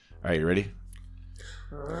All right, you ready?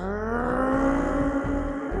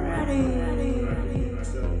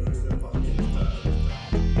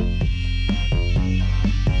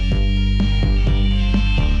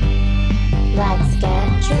 Let's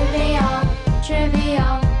get trivial.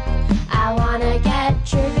 I wanna get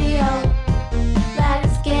trivial.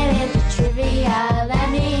 Let's get into trivia.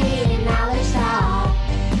 Let me hear your knowledge talk.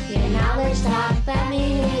 Let me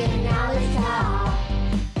hear your knowledge talk.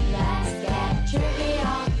 Let's get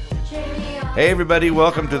trivial. Hey, everybody.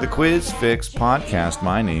 Welcome to the Quiz Fix podcast.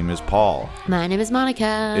 My name is Paul. My name is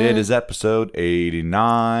Monica. It is episode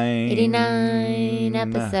 89. 89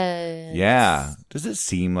 episodes. Yeah. Does it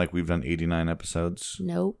seem like we've done 89 episodes?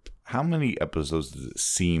 Nope. How many episodes does it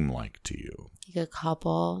seem like to you? Like a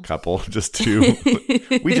couple. Just two?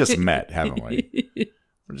 We just met, haven't we?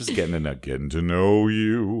 We're just getting to know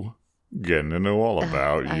you. Getting to know all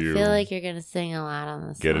about you. I feel like you're going to sing a lot on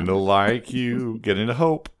this Getting one. to like you. Getting to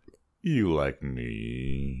hope you like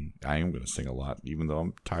me. I am going to sing a lot, even though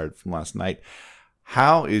I'm tired from last night.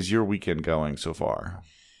 How is your weekend going so far?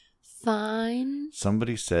 Fine.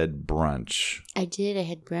 Somebody said brunch. I did. I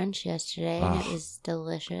had brunch yesterday, and it was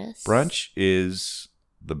delicious. Brunch is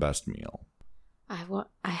the best meal. I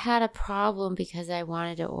had a problem because I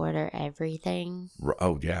wanted to order everything.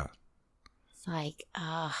 Oh, yeah. It's like,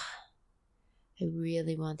 I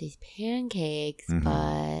really want these pancakes, Mhm.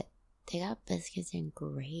 but they got biscuits and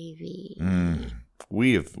gravy.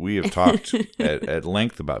 We have talked at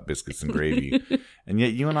length about biscuits and gravy, and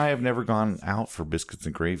yet you and I have never gone out for biscuits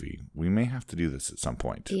and gravy. We may have to do this at some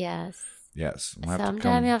point. Yes. Yes.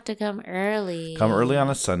 Sometime you have to come early. Come early on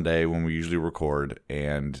a Sunday when we usually record,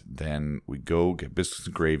 and then we go get biscuits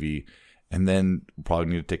and gravy, and then we'll probably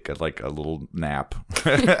need to take a little nap.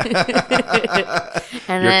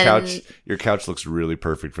 And Your couch looks really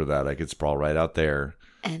perfect for that. I could sprawl right out there.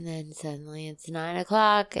 And then suddenly it's 9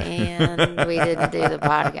 o'clock and we didn't do the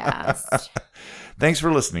podcast. Thanks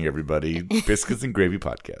for listening, everybody. Biscuits and Gravy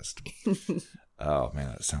Podcast. Oh, man,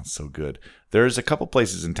 that sounds so good. There's a couple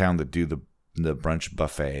places in town that do the brunch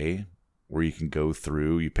buffet where you can go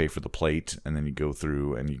through, you pay for the plate, and then you go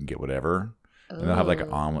through and you can get whatever. Ooh. And they'll have like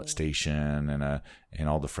an omelet station and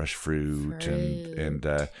all the fresh fruit. And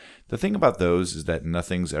the thing about those is that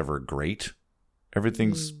nothing's ever great.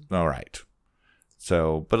 Everything's all right.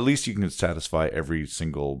 So, but at least you can satisfy every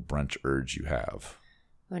single brunch urge you have.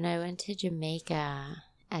 When I went to Jamaica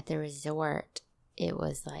at the resort, it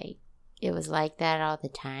was like that all the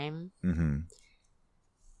time. Mm-hmm.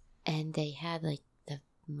 And they had like the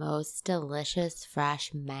most delicious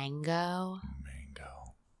fresh mango.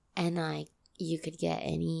 And like you could get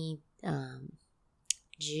any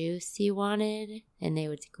juice you wanted and they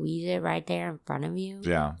would squeeze it right there in front of you.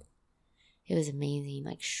 Yeah. It was amazing,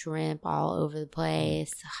 like shrimp all over the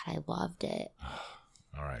place. God, I loved it.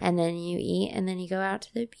 All right. And then you eat, and then you go out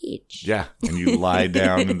to the beach. Yeah, and you lie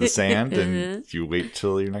down in the sand, and you wait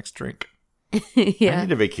till your next drink. Yeah. I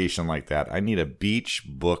need a vacation like that. I need a beach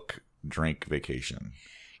book drink vacation.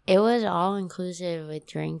 It was all inclusive with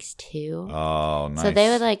drinks too. Oh, nice. So they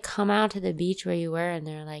would like come out to the beach where you were, and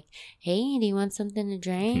they're like, "Hey, do you want something to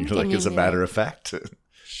drink?" You're like, as a matter of fact.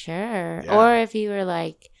 Sure. Yeah. Or if you were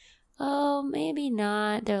like, "Oh, maybe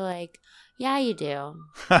not," they're like, "Yeah, you do."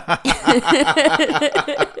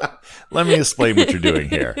 Let me explain what you're doing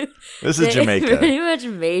here. This is Jamaica. They pretty much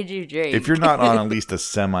made you drink. If you're not on at least a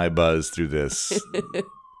semi-buzz through this,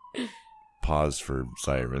 pause for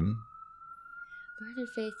siren.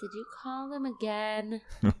 Murderface, did you call them again?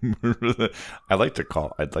 I'd like to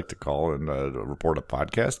call and report a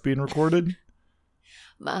podcast being recorded.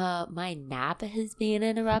 My nap is being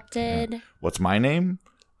interrupted. What's my name?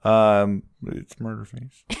 It's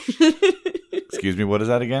Murderface. Excuse me, what is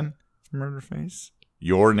that again? Murderface?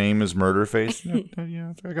 Your name is Murderface?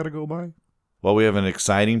 Yeah, I gotta go by. Well, we have an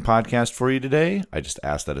exciting podcast for you today. I just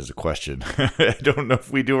asked that as a question. I don't know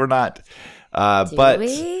if we do or not. But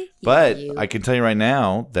I can tell you right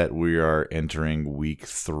now that we are entering week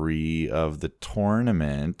 3 of the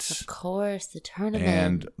tournament. Of course, the tournament.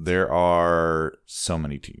 And there are so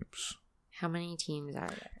many teams. How many teams are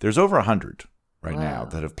there? There's over 100 right Wow. now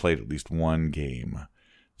that have played at least one game.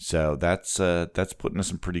 So that's putting us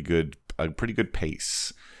in a pretty good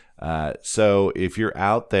pace. So if you're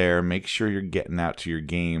out there, make sure you're getting out to your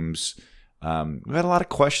games. We've had a lot of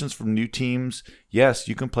questions from new teams. Yes,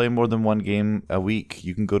 you can play more than one game a week.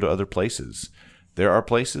 You can go to other places. There are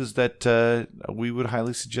places that we would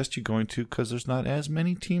highly suggest you going to because there's not as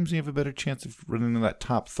many teams and you have a better chance of running in that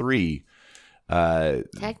top 3.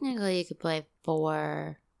 Technically, you could play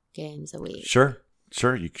 4 games a week. Sure,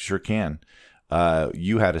 you sure can.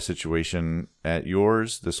 You had a situation at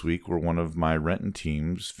yours this week where one of my Renton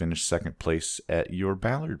teams finished second place at your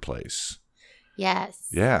Ballard place. Yes.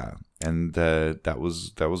 Yeah, and that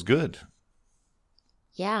was good.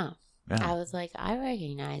 Yeah. Yeah. I was like, I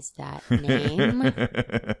recognize that name.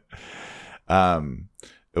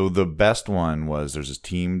 The best one was there's a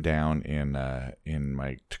team down in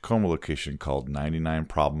my Tacoma location called 99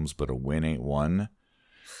 Problems, but a win ain't one.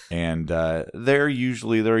 And they're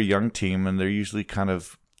a young team, and they're usually kind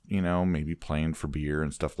of, maybe playing for beer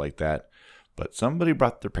and stuff like that. But somebody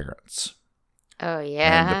brought their parents. Oh,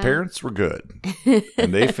 yeah. And the parents were good.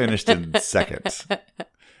 And they finished in second.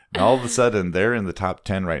 And all of a sudden, they're in the top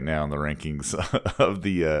 10 right now in the rankings of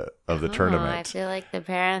the tournament. I feel like the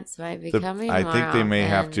parents might be coming more I think they may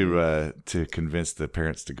have often. to convince the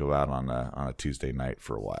parents to go out on a Tuesday night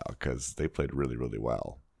for a while because they played really, really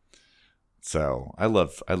well. So I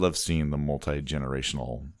love seeing the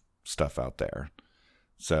multi-generational stuff out there.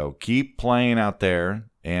 So keep playing out there,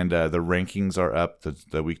 and the rankings are up.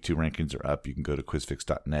 The week 2 rankings are up. You can go to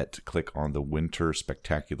quizfix.net, click on the Winter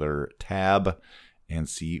Spectacular tab, and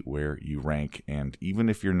see where you rank. And even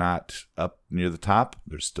if you're not up near the top,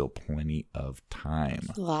 there's still plenty of time.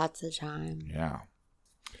 Lots of time. Yeah.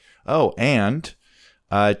 Oh, and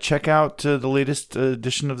check out the latest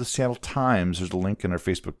edition of the Seattle Times. There's a link in our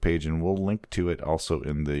Facebook page, and we'll link to it also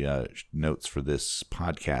in the notes for this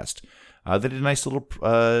podcast. They did a nice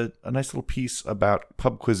little piece about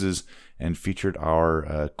pub quizzes and featured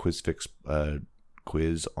our QuizFix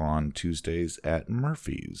quiz on Tuesdays at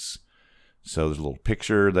Murphy's. So there's a little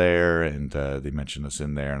picture there, and they mention us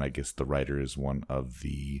in there, and I guess the writer is one of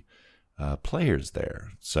the players there.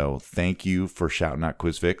 So thank you for shouting out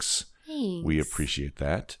QuizFix. Thanks. We appreciate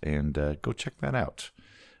that, and go check that out.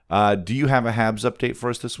 Do you have a Habs update for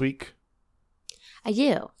us this week? I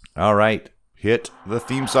do. All right, hit the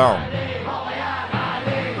theme song.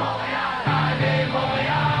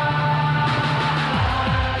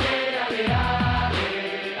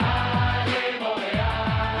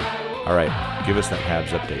 All right, give us that Habs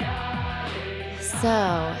update.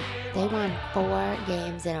 So, they won 4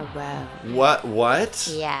 games in a row. What?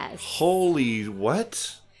 Yes. Holy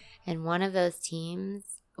what? And one of those teams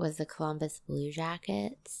was the Columbus Blue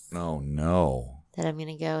Jackets. Oh, no. That I'm going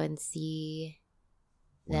to go and see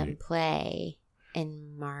them play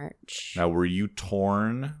in March. Now, were you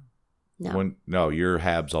torn? No. No, you're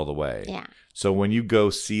Habs all the way. Yeah. So when you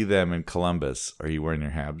go see them in Columbus, are you wearing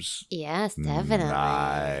your Habs? Yes, definitely.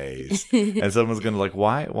 Nice. And someone's going to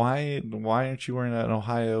why aren't you wearing an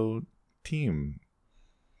Ohio team?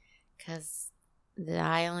 Because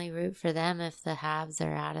I only root for them if the Habs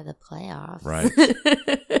are out of the playoffs. Right.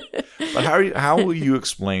 But how will you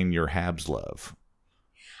explain your Habs love?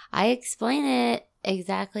 I explain it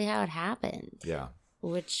exactly how it happened. Yeah.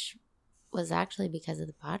 Which was actually because of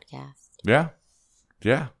the podcast. Yeah.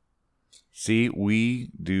 Yeah. See, we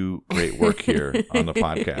do great work here on the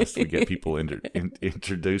podcast. We get people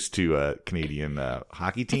introduced to Canadian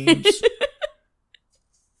hockey teams.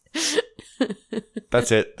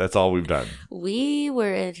 That's it. That's all we've done. We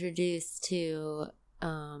were introduced to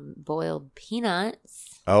boiled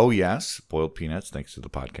peanuts. Oh, yes. Boiled peanuts, thanks to the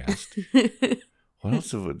podcast. What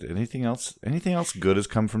else? Anything else good has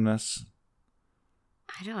come from this?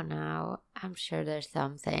 I don't know. I'm sure there's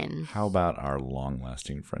something. How about our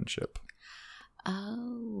long-lasting friendship?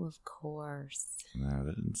 Oh, of course. No,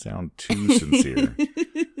 that didn't sound too sincere.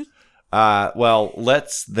 Well,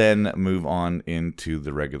 let's then move on into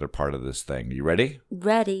the regular part of this thing. You ready?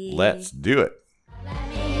 Ready. Let's do it. Let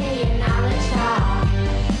me hear your knowledge talk.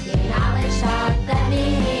 Your knowledge talk. Let me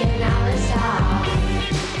hear your knowledge talk.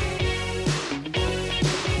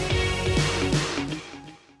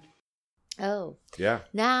 Oh. Yeah.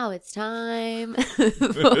 Now it's time for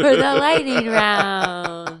the lightning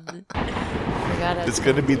round. It's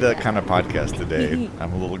going to be that kind of podcast today.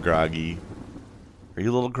 I'm a little groggy. Are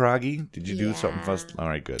you a little groggy? Did you do something fast? All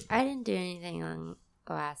right, good. I didn't do anything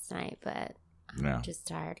last night, but I'm just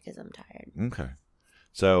tired because I'm tired. Okay.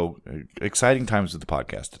 So, exciting times with the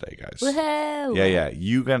podcast today, guys. Woohoo! Yeah.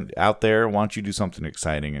 You out there, why don't you do something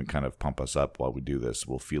exciting and kind of pump us up while we do this?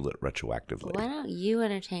 We'll feel it retroactively. Why don't you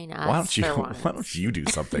entertain us? Why don't you do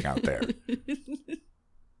something out there?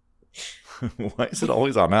 Why is it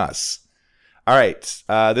always on us? All right.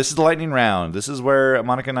 This is the lightning round. This is where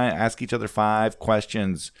Monica and I ask each other 5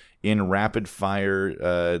 questions in rapid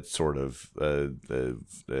fire, sort of.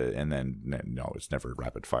 And then, no, it's never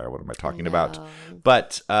rapid fire. What am I talking about?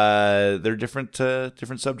 But they're different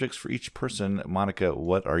subjects for each person. Monica,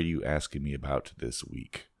 what are you asking me about this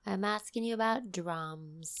week? I'm asking you about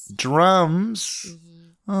drums. Drums. hmm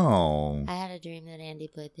Oh, I had a dream that Andy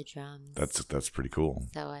played the drums. that's pretty cool.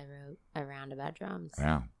 So I wrote around about drums.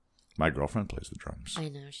 Yeah, my girlfriend plays the drums. I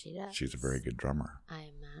know she does. She's a very good drummer.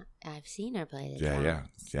 I've seen her play the Yeah,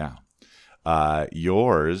 drums. yeah.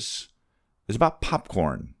 Yours is about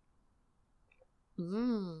popcorn.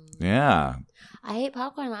 Mm. Yeah. I ate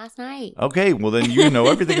popcorn last night. Okay, well then you know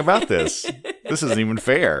everything about this. This isn't even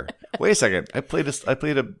fair. Wait a second. I played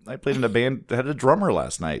in a band that had a drummer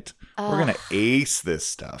last night. We're gonna ace this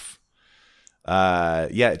stuff.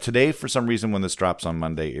 Yeah, today for some reason when this drops on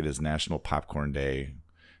Monday, it is National Popcorn Day.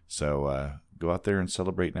 So go out there and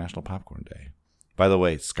celebrate National Popcorn Day. By the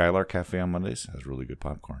way, Skylar Cafe on Mondays has really good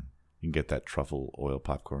popcorn. You can get that truffle oil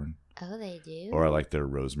popcorn. Oh, they do? Or I like their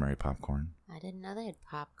rosemary popcorn. I didn't know they had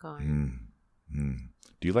popcorn.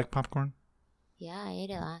 Do you like popcorn? Yeah, I ate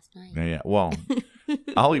it last night. Yeah. Well,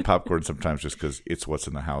 I'll eat popcorn sometimes just because it's what's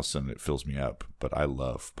in the house and it fills me up. But I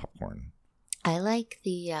love popcorn. I like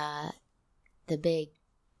the big,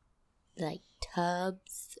 like,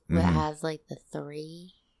 tubs that has, like, the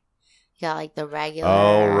 3. You got, like, the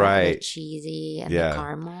regular, the cheesy, and the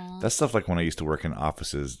caramel. That's stuff like when I used to work in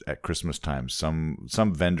offices at Christmas time. Some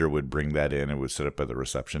vendor would bring that in and would sit up at the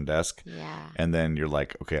reception desk. Yeah. And then you're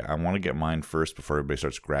like, okay, I want to get mine first before everybody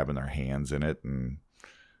starts grabbing their hands in it. And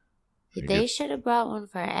they should have brought one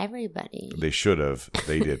for everybody. They should have.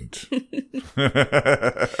 They didn't.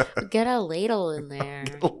 Get a ladle in there.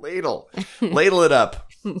 Get a ladle. Ladle it up.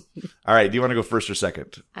 All right. Do you want to go first or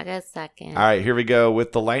second? I got second. All right. Here we go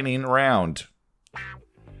with the lightning round.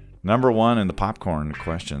 Number 1 in the popcorn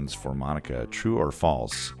questions for Monica. True or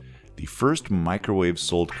false? The first microwave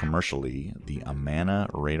sold commercially, the Amana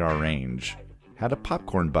Radar Range, had a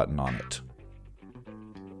popcorn button on it.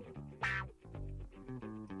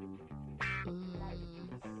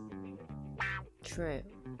 True.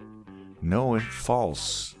 No, it's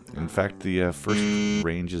false. In fact, the first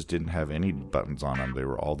ranges didn't have any buttons on them. They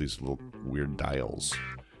were all these little weird dials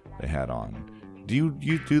they had on. Do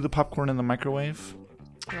you do the popcorn in the microwave?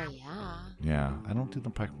 Well, yeah. Yeah, I don't do the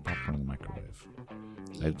popcorn in the microwave.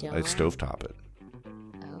 I don't? stovetop it.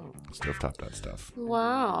 Oh. Stovetop that stuff.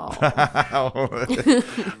 Wow.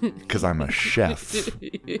 Because I'm a chef.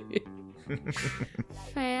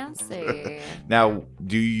 Fancy. Now,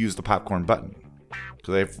 do you use the popcorn button?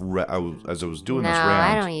 Because as I was doing this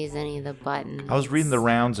round, I don't use any of the buttons. I was reading the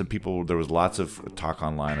rounds and there was lots of talk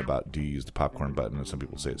online about do you use the popcorn button, and some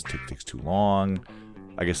people say it takes too long.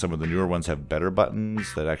 I guess some of the newer ones have better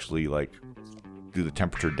buttons that actually like do the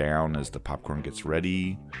temperature down as the popcorn gets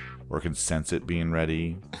ready, or can sense it being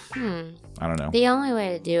ready. I don't know. The only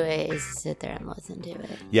way to do it is to sit there and listen to it.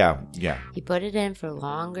 Yeah. You put it in for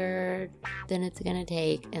longer than it's going to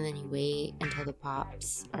take, and then you wait until the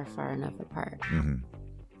pops are far enough apart.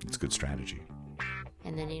 It's a good strategy.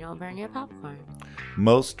 And then you don't burn your popcorn.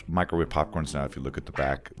 Most microwave popcorns now, if you look at the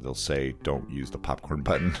back, they'll say, don't use the popcorn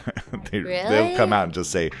button. Really? They'll come out and just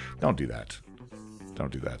say, don't do that.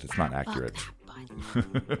 Don't do that. It's not accurate. Fuck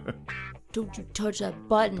that button. Don't you touch that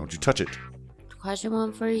button. Don't you touch it. Question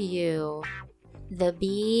 1 for you. The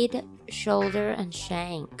bead, shoulder, and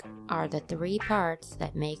shank are the 3 parts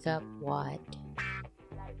that make up what?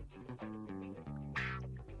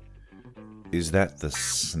 Is that the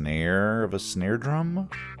snare of a snare drum?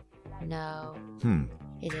 No.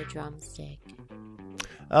 It's a drumstick.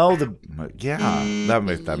 Oh,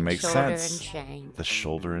 that makes Shoulder sense. and shank. The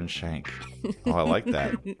shoulder and shank. Oh, I like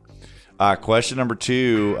that. Question number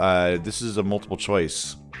 2. This is a multiple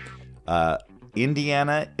choice.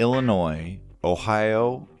 Indiana, Illinois,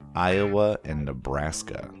 Ohio, Iowa, and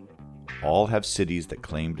Nebraska all have cities that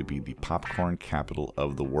claim to be the popcorn capital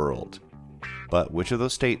of the world. But which of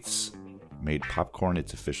those states made popcorn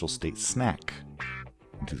its official state snack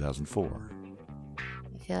in 2004?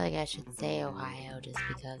 I feel like I should say Ohio just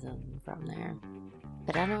because I'm from there.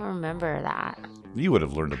 But I don't remember that. You would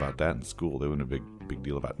have learned about that in school. They wouldn't have a big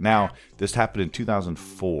deal about it. Now, this happened in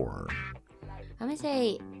 2004. I'm going to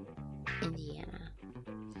say Indiana.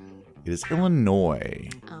 It is Illinois.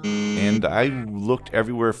 And I looked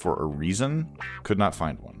everywhere for a reason. Could not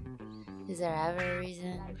find one. Is there ever a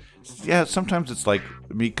reason? Yeah, sometimes it's like,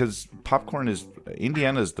 because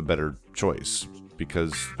Indiana is the better choice.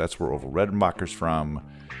 Because that's where Orville Redenbacher's from.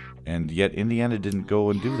 And yet Indiana didn't go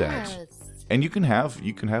and do that. And you can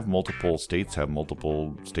have multiple states have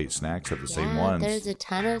multiple state snacks, have the same ones. There's a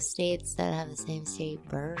ton of states that have the same state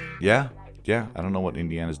bird. Yeah. I don't know what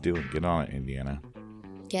Indiana's doing. Get on it, Indiana.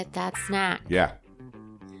 Get that snack. Yeah.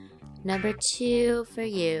 Number 2 for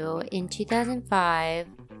you. In 2005.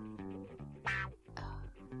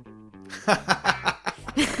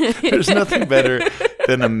 There's nothing better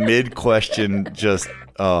then a mid question just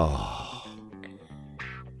What?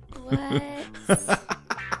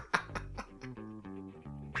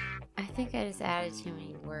 I think I just added too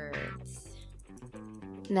many words.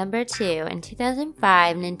 Number 2. In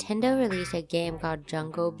 2005, Nintendo released a game called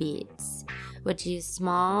Jungle Beats, which used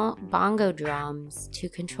small bongo drums to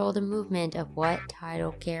control the movement of what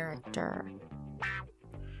title character?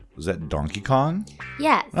 Was that Donkey Kong?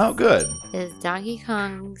 Yes. Oh, good. It's Donkey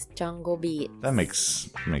Kong's Jungle Beats. That makes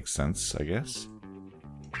sense, I guess.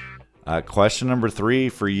 Question number 3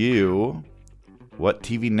 for you. What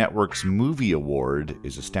TV network's movie award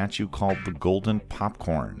is a statue called the Golden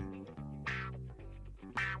Popcorn?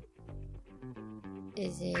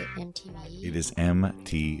 Is it MTV? It is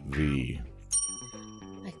MTV.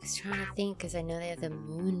 I was trying to think because I know they have the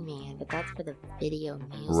Moon Man, but that's for the Video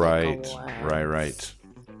Music Right, Awards. right.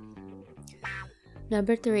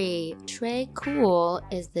 Number 3. Trey Cool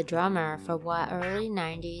is the drummer for what early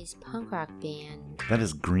 90s punk rock band? That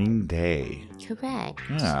is Green Day. Correct.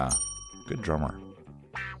 Yeah, good drummer.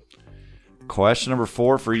 Question number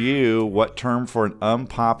 4 for you. What term for an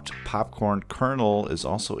unpopped popcorn kernel is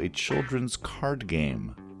also a children's card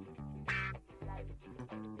game?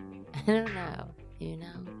 I don't know. You know?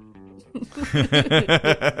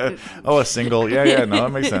 Oh, a single. Yeah, no,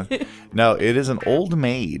 that makes sense. No, it is an old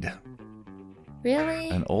maid. Really?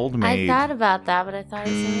 An old maid. I thought about that, but I thought it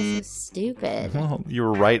sounded so stupid. Well, you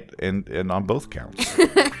were right and on both counts.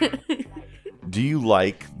 Do you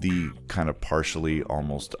like the kind of partially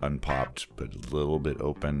almost unpopped but a little bit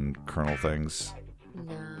open kernel things?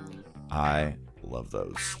 No. I love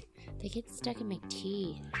those. They get stuck in my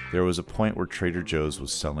teeth. There was a point where Trader Joe's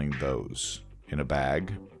was selling those in a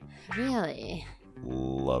bag. Really?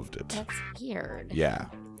 Loved it. That's weird. Yeah.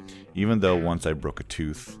 Even though once I broke a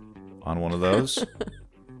tooth on one of those,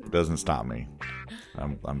 it doesn't stop me.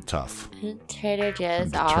 I'm tough. Trader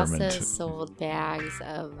Joe's I'm also determined. sold bags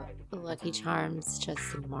of Lucky Charms,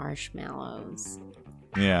 just marshmallows.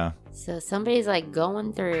 Yeah. So somebody's like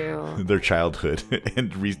going through Their childhood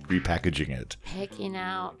and repackaging it. picking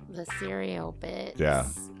out the cereal bits. Yeah.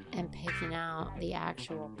 And picking out the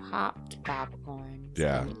actual popped popcorns.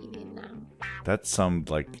 Yeah. And eating them. That's some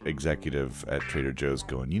like executive at Trader Joe's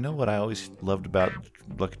going, you know what I always loved about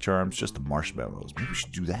Lucky Charms? Just the marshmallows. Maybe we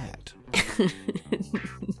should do that.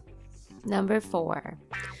 Number 4.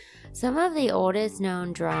 Some of the oldest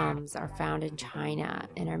known drums are found in China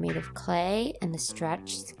and are made of clay and the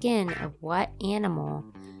stretched skin of what animal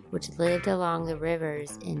which lived along the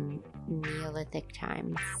rivers in Neolithic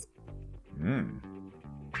times?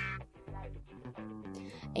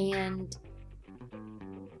 And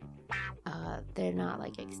they're not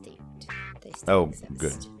like extinct. They still exist.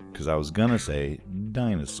 Good. Because I was going to say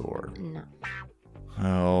dinosaur. No.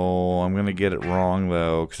 Oh, I'm going to get it wrong,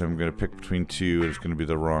 though, because I'm going to pick between two. It's going to be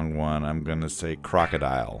the wrong one. I'm going to say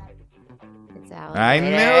crocodile. It's I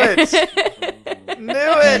alligator. knew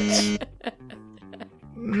it!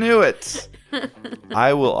 Knew it!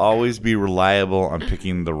 I will always be reliable on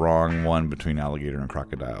picking the wrong one between alligator and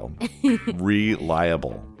crocodile.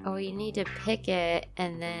 Reliable. Oh, you need to pick it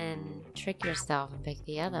and then trick yourself and pick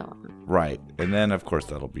the other one. Right. And then, of course,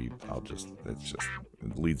 it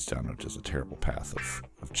leads down to just a terrible path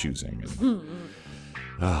of choosing. And,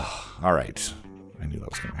 all right. I knew that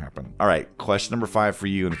was going to happen. All right. Question number 5 for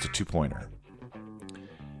you, and it's a 2-pointer.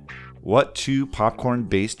 What 2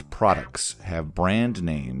 popcorn-based products have brand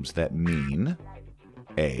names that mean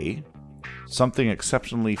A, something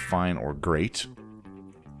exceptionally fine or great,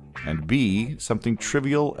 and B, something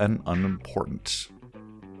trivial and unimportant?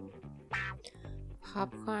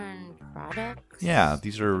 Popcorn products? Yeah,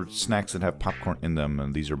 these are snacks that have popcorn in them,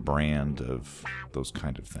 and these are brand of those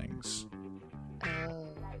kind of things.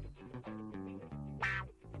 Oh.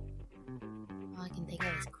 All I can think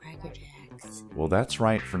of is Cracker Jacks. Well, that's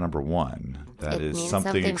right for number 1. That It is means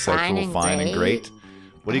something something exceptional, fine, and great.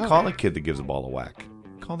 What do you Oh. call a kid that gives a ball a whack?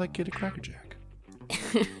 Call that kid a Cracker Jack.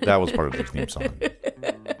 That was part of the theme song.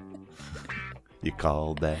 You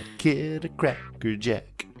call that kid a Cracker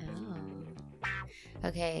Jack. Oh.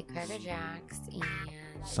 Okay, Cracker Jacks and...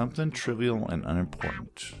 Something trivial and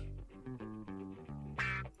unimportant.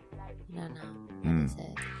 No. What is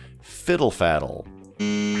it? Fiddle Faddle.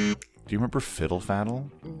 Do you remember Fiddle Faddle?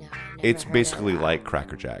 No, never It's heard basically of that. like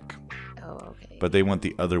Cracker Jack. Oh, okay. But they went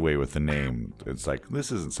the other way with the name. It's like,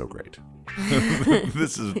 this isn't so great.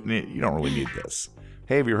 You don't really need this.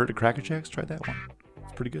 Hey, have you heard of Cracker Jacks? Try that one.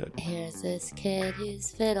 It's pretty good. Here's this kid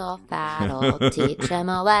who's fiddle faddle. Teach him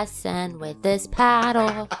a lesson with this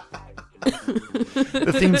paddle.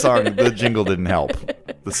 The theme song, the jingle didn't help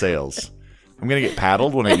the sales. I'm going to get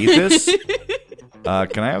paddled when I eat this?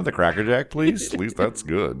 Can I have the Cracker Jack, please? At least that's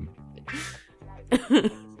good.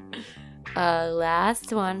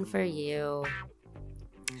 Last one for you.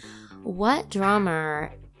 What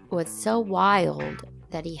drummer was so wild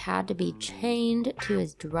that he had to be chained to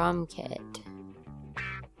his drum kit?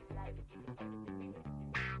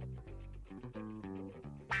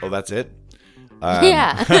 Oh, that's it?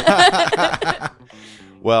 Yeah.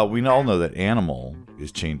 Well, we all know that Animal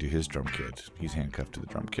is chained to his drum kit. He's handcuffed to the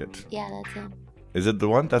drum kit. Yeah, that's him. Is it the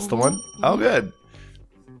one? That's the one? Oh, good.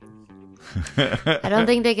 I don't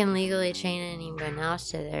think they can legally chain anyone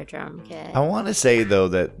else to their drum kit. I want to say, though,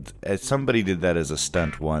 that somebody did that as a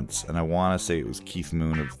stunt once, and I want to say it was Keith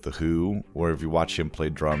Moon of The Who, where if you watch him play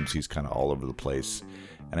drums, he's kind of all over the place.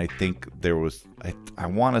 And I think there was, I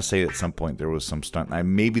want to say at some point there was some stunt.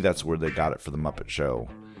 Maybe that's where they got it for the Muppet Show,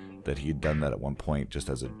 that he had done that at one point just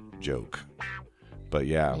as a joke. But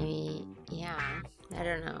yeah. Maybe, yeah. I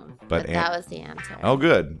don't know. But that was the answer. Oh,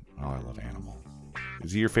 good. Oh, I love Animal.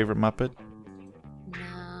 Is he your favorite Muppet?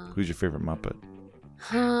 No. Who's your favorite Muppet?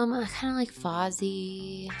 I kind of like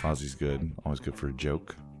Fozzie. Fozzie's good. Always good for a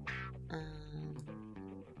joke. I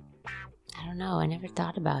don't know. I never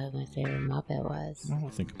thought about who my favorite Muppet was. Well,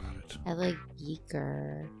 think about it. I like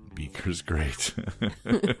Beaker. Beaker's great.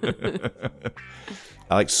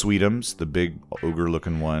 I like Sweetums, the big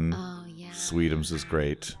ogre-looking one. Oh, yeah. Sweetums is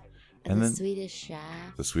great. And the Swedish Chef.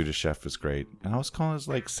 The Swedish Chef is great. And I was calling it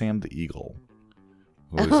like Sam the Eagle.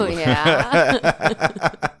 Oh, yeah.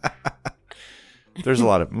 There's a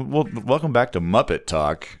lot of... Well, welcome back to Muppet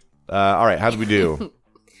Talk. All right, how did we do?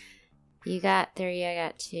 You got 3, I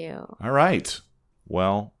got 2. All right.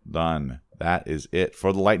 Well done. That is it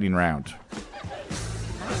for the lightning round.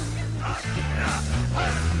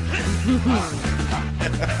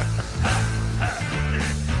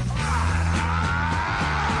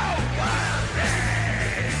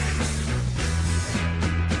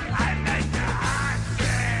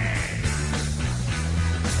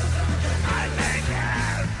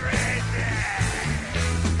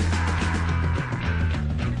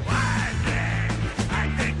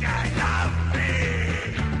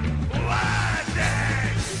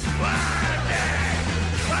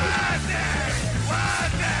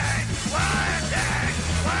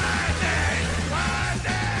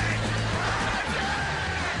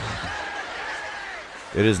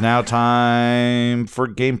 It is now time for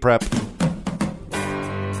game prep.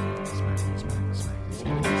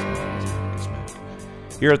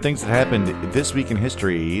 Here are things that happened this week in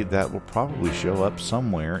history that will probably show up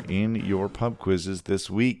somewhere in your pub quizzes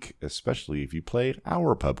this week, especially if you play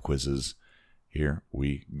our pub quizzes. Here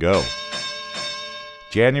we go.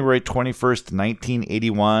 January 21st,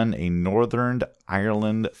 1981, a Northern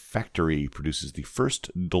Ireland factory produces the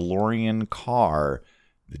first DeLorean car,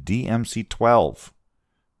 the DMC-12.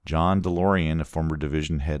 John DeLorean, a former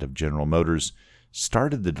division head of General Motors,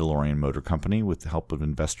 started the DeLorean Motor Company with the help of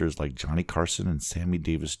investors like Johnny Carson and Sammy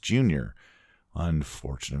Davis Jr.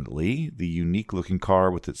 Unfortunately, the unique-looking car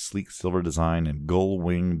with its sleek silver design and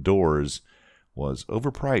gull-wing doors was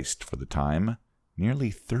overpriced for the time,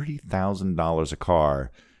 nearly $30,000 a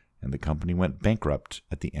car, and the company went bankrupt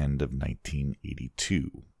at the end of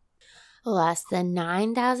 1982. Less than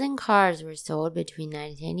 9,000 cars were sold between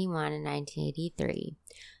 1981 and 1983.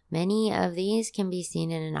 Many of these can be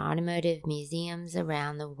seen in automotive museums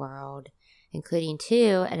around the world, including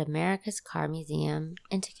 2 at America's Car Museum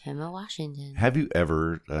in Tacoma, Washington. Have you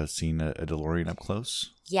ever seen a DeLorean up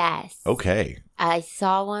close? Yes. Okay. I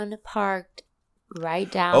saw one parked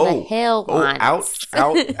right down the hill once.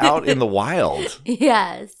 out in the wild.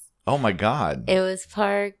 Yes. Oh my God. It was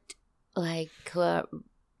parked like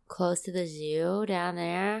close to the zoo down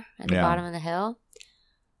there at the bottom of the hill.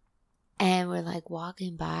 And we're like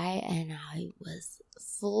walking by, and I was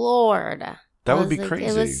floored. That would be crazy.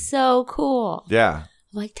 It was so cool. Yeah.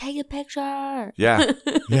 I'm like, take a picture. Yeah.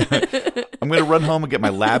 I'm going to run home and get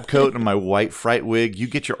my lab coat and my white fright wig. You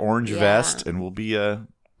get your orange vest, and we'll be... and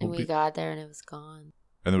we got there, and it was gone.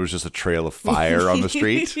 And there was just a trail of fire on the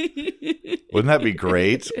street. Wouldn't that be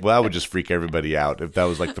great? Well, that would just freak everybody out if that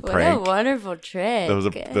was like the prank. What a wonderful trick. That was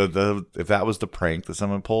if that was the prank that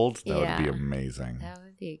someone pulled, that would be amazing. That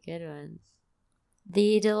would be a good one.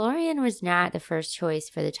 The DeLorean was not the first choice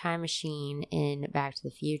for the time machine in Back to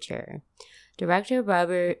the Future. Director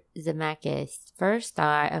Robert Zemeckis first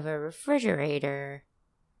thought of a refrigerator.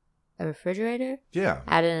 A refrigerator? Yeah.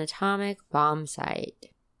 At an atomic bomb site.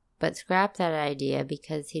 But scrapped that idea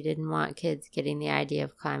because he didn't want kids getting the idea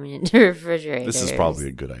of climbing into refrigerators. This is probably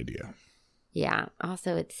a good idea. Yeah.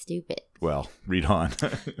 Also, it's stupid. Well, read on.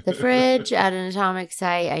 The fridge at an atomic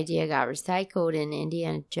site idea got recycled in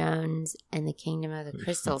Indiana Jones and the Kingdom of the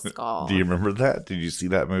Crystal Skull. Do you remember that? Did you see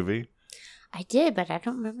that movie? I did, but I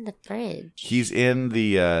don't remember the fridge. He's in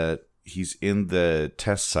the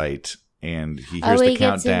test site, and he hears the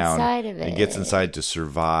countdown. And gets inside to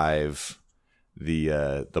survive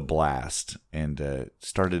the blast, and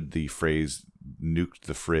started the phrase "nuked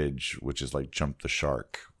the fridge," which is like "jump the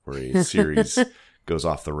shark," where a series goes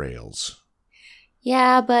off the rails.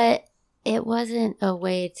 Yeah, but it wasn't a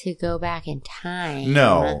way to go back in time.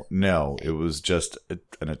 No, it was just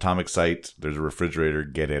an atomic site. There's a refrigerator.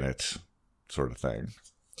 Get in it, sort of thing.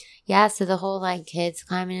 Yeah, so the whole like kids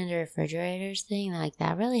climbing into refrigerators thing, like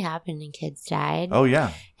that really happened and kids died. Oh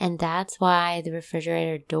yeah, and that's why the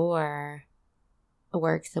refrigerator door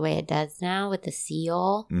works the way it does now with the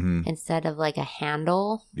seal instead of like a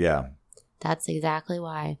handle. Yeah, that's exactly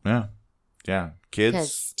why. Yeah, kids.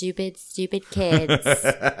 Because stupid kids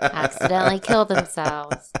accidentally kill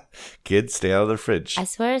themselves. Kids, stay out of the fridge. I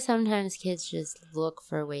swear sometimes kids just look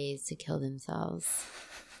for ways to kill themselves.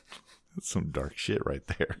 That's some dark shit right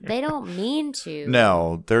there. They don't mean to.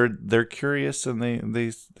 No, they're curious and they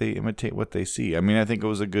imitate what they see. I mean, I think it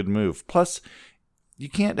was a good move. Plus, you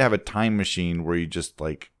can't have a time machine where you just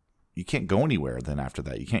like you can't go anywhere then after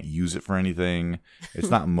that. You can't use it for anything. It's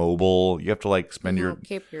not mobile. You have to like spend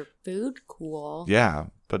keep your food cool. Yeah,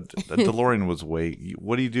 but the DeLorean was way.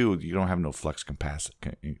 What do? You don't have no flux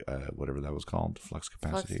capacitor, whatever that was called, flux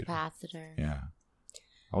capacitor. Flux capacitor. Yeah,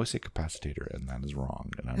 I always say capacitator, and that is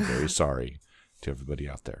wrong, and I'm very sorry to everybody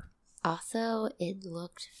out there. Also, it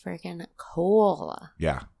looked freaking cool.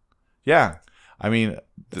 Yeah, yeah. I mean,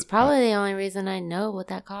 it's probably the only reason I know what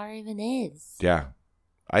that car even is. Yeah.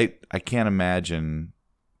 I can't imagine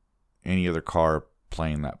any other car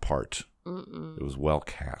playing that part. It was well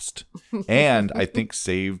cast. And I think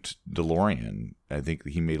saved DeLorean. I think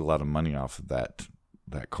he made a lot of money off of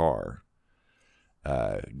that car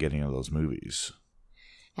getting into those movies.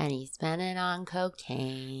 And he spent it on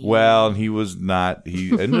cocaine. Well, he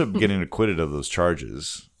ended up getting acquitted of those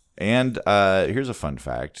charges. And here's a fun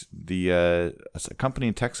fact: a company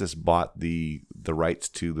in Texas bought the rights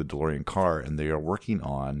to the DeLorean car, and they are working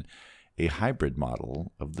on a hybrid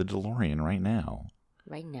model of the DeLorean right now.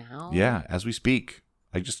 Right now? Yeah, as we speak.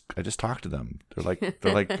 I just talked to them. They're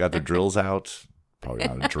like got their drills out. Probably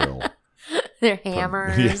not a drill. Their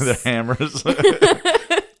hammers. Yeah, their hammers.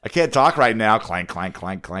 I can't talk right now. Clank, clank,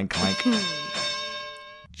 clank, clank, clank.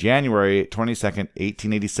 January 22nd,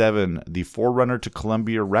 1887, the forerunner to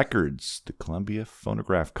Columbia Records, the Columbia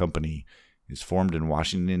Phonograph Company, is formed in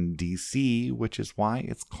Washington, D.C., which is why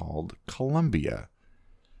it's called Columbia.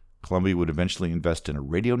 Columbia would eventually invest in a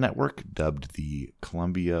radio network dubbed the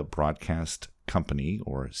Columbia Broadcast Company,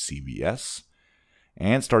 or CBS,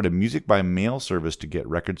 and started music by mail service to get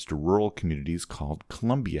records to rural communities called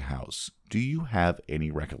Columbia House. Do you have any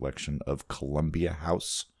recollection of Columbia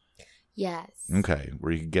House? Yes. Okay,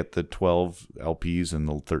 where you could get the 12 LPs and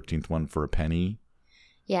the 13th one for a penny.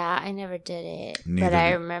 Yeah, I never did it. But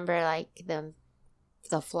I remember like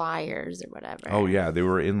the flyers or whatever. Oh yeah, they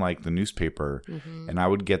were in like the newspaper, and I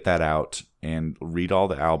would get that out and read all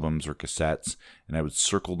the albums or cassettes, and I would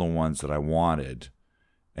circle the ones that I wanted,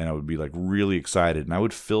 and I would be like really excited, and I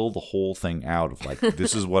would fill the whole thing out of like,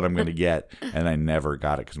 this is what I'm going to get, and I never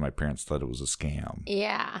got it because my parents thought it was a scam.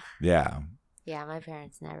 Yeah. Yeah. Yeah, my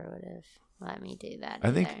parents never would have let me do that.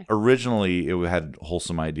 I think originally it had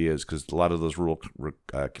wholesome ideas because a lot of those rural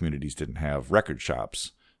communities didn't have record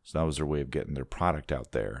shops. So that was their way of getting their product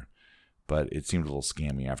out there. But it seemed a little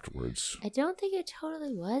scammy afterwards. I don't think it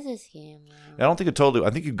totally was a scam, though. I don't think it totally...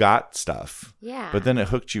 I think you got stuff. Yeah. But then it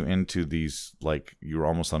hooked you into these, like, you were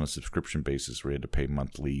almost on a subscription basis where you had to pay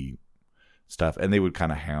monthly stuff. And they would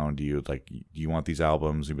kind of hound you. Like, do you want these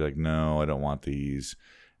albums? You'd be like, no, I don't want these.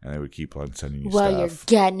 And they would keep on sending you stuff. Well, you're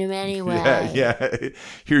getting them anyway. Yeah.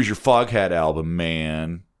 Here's your Foghat album,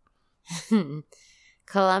 man.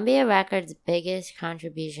 Columbia Records' biggest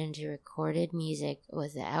contribution to recorded music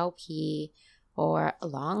was the LP or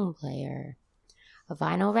long player, a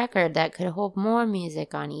vinyl record that could hold more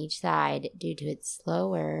music on each side due to its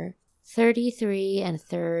slower 33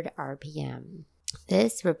 1/3 RPM.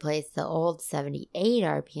 This replaced the old 78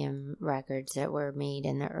 RPM records that were made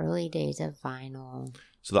in the early days of vinyl.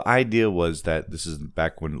 So the idea was that this is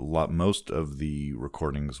back when most of the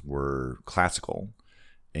recordings were classical,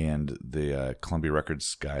 and the Columbia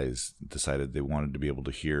Records guys decided they wanted to be able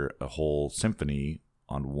to hear a whole symphony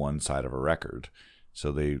on one side of a record.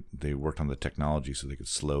 So they worked on the technology so they could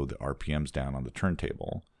slow the RPMs down on the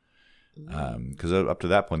turntable. Because up to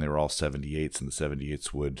that point, they were all 78s, and the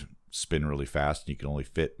 78s would spin really fast, and you can only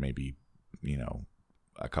fit maybe,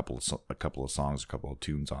 a couple of songs, a couple of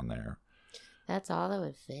tunes on there. That's all that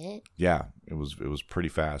would fit? Yeah, it was pretty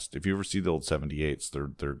fast. If you ever see the old 78s,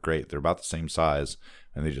 they're great. They're about the same size,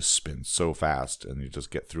 and they just spin so fast, and you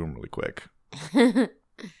just get through them really quick.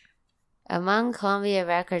 Among Columbia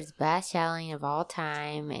Records' best selling of all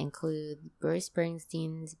time include Bruce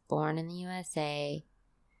Springsteen's Born in the USA,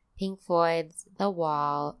 Pink Floyd's The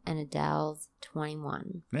Wall, and Adele's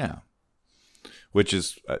 21. Yeah. Which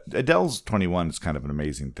is, Adele's 21 is kind of an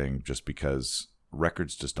amazing thing just because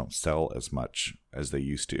records just don't sell as much as they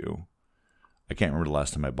used to. I can't remember the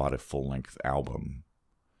last time I bought a full-length album.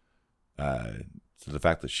 So the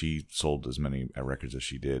fact that she sold as many records as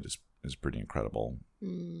she did is pretty incredible.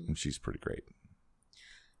 And she's pretty great.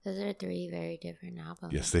 Those are 3 very different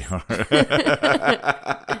albums. Yes, they are.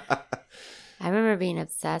 I remember being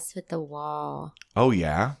obsessed with The Wall. Oh,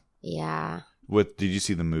 yeah? Yeah. Did you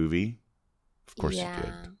see the movie? Of course you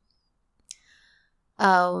did.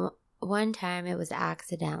 Oh, one time it was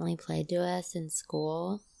accidentally played to us in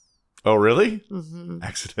school. Oh, really? Mm-hmm.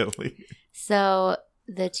 Accidentally? So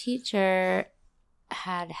the teacher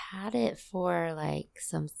had it for like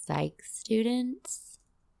some psych students,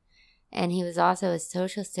 and he was also a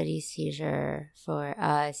social studies teacher for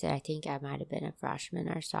us. I think I might have been a freshman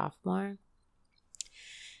or sophomore,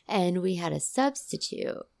 and we had a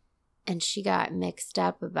substitute, and she got mixed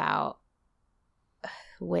up about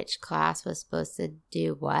which class was supposed to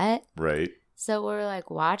do what. Right. So we're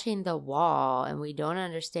like watching The Wall, and we don't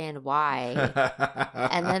understand why.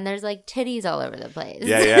 And then there's like titties all over the place.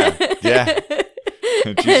 Yeah.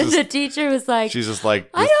 And the teacher was like, she's just like,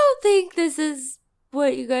 I don't think this is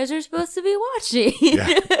what you guys are supposed to be watching.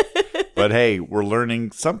 Yeah. But hey, we're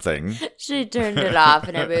learning something. She turned it off,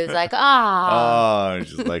 and everybody was like, ah. Oh,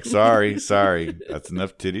 she's like, sorry. That's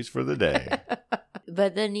enough titties for the day.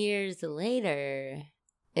 But then years later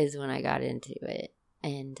is when I got into it.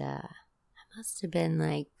 And I must have been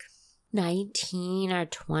like 19 or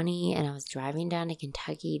 20, and I was driving down to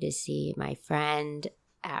Kentucky to see my friend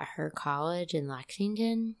at her college in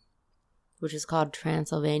Lexington, which is called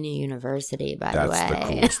Transylvania University, by the way. That's the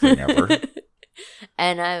coolest thing ever.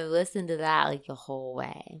 And I listened to that like the whole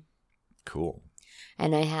way. Cool.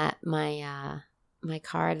 And I had my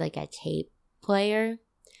car had like a tape player,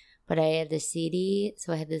 but I had the CD,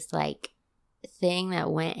 so I had this like thing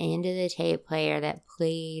that went into the tape player that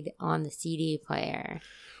played on the CD player.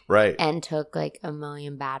 Right. And took like 1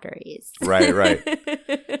 million batteries. Right.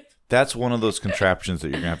 That's one of those contraptions that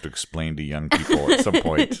you're going to have to explain to young people at some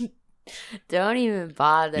point. Don't even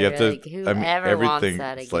bother. You have to, like, whoever wants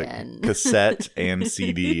that again. Like cassette and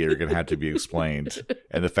CD are going to have to be explained.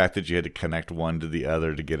 And the fact that you had to connect one to the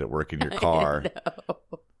other to get it work in your car.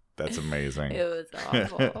 That's amazing. It was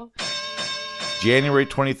awful. January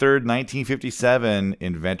 23rd, 1957,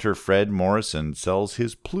 inventor Fred Morrison sells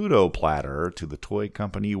his Pluto platter to the toy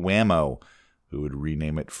company Wham-O, who would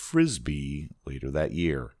rename it Frisbee later that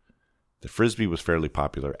year. The Frisbee was fairly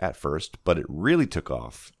popular at first, but it really took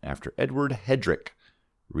off after Edward Hedrick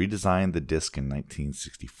redesigned the disc in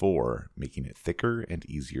 1964, making it thicker and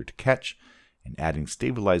easier to catch, and adding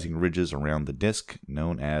stabilizing ridges around the disc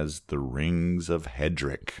known as the Rings of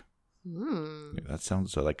Hedrick. Yeah, that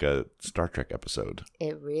sounds like a Star Trek episode.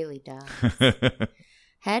 It really does.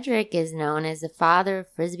 Hedrick is known as the father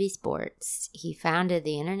of Frisbee sports. He founded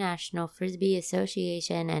the International Frisbee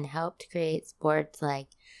Association and helped create sports like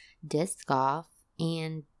disc golf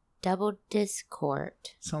and double disc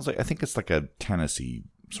court. Sounds like, I think it's like a Tennessee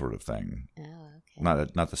sort of thing. Oh,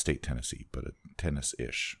 okay. Not the state Tennessee, but a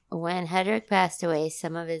tennis-ish. When Hedrick passed away,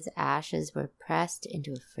 some of his ashes were pressed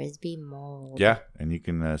into a Frisbee mold. Yeah, and you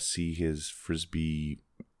can see his Frisbee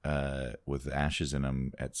with ashes in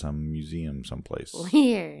them at some museum someplace.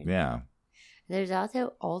 Weird. Yeah. There's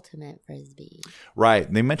also Ultimate Frisbee.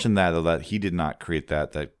 Right. They mentioned that, though, that he did not create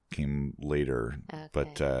that. That came later. Okay.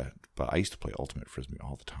 But I used to play Ultimate Frisbee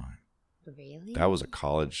all the time. Really? That was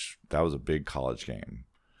a big college game.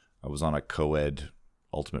 I was on a co-ed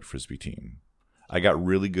Ultimate Frisbee team. I got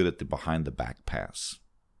really good at the behind the back pass.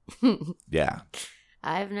 Yeah.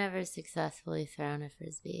 I've never successfully thrown a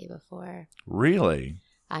Frisbee before. Really?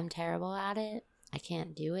 I'm terrible at it. I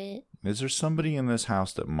can't do it. Is there somebody in this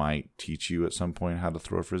house that might teach you at some point how to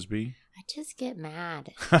throw a Frisbee? I just get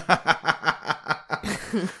mad.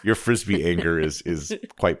 Your Frisbee anger is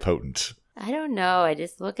quite potent. I don't know. I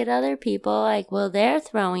just look at other people like, well, they're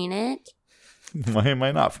throwing it. Why am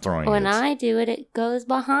I not throwing it? When I do it, it goes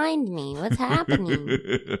behind me. What's happening?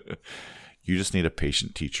 You just need a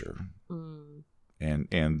patient teacher. Mm.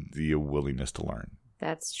 And the willingness to learn.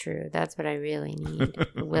 That's true. That's what I really need.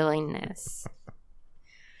 Willingness.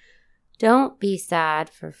 Don't be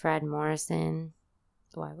sad for Fred Morrison.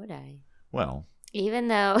 Why would I? Well, even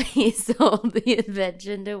though he sold the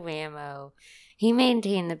invention to Wham-O, he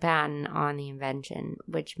maintained the patent on the invention,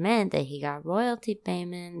 which meant that he got royalty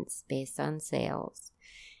payments based on sales.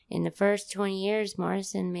 In the first 20 years,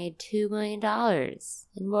 Morrison made $2 million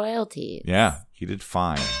in royalties. Yeah, he did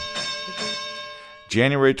fine.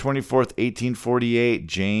 January 24th, 1848,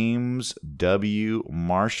 James W.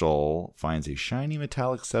 Marshall finds a shiny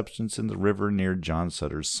metallic substance in the river near John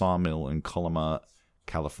Sutter's sawmill in Coloma,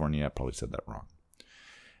 California. I probably said that wrong.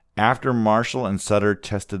 After Marshall and Sutter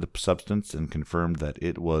tested the substance and confirmed that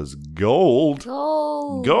it was gold.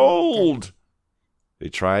 Gold! They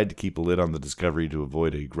tried to keep a lid on the discovery to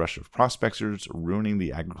avoid a rush of prospectors, ruining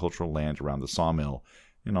the agricultural land around the sawmill.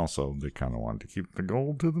 And also, they kind of wanted to keep the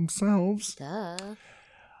gold to themselves. Duh.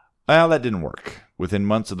 Well, that didn't work. Within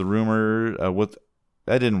months, the rumors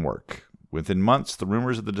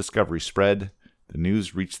of the discovery spread. The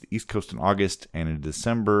news reached the East Coast in August, and in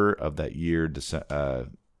December of that year,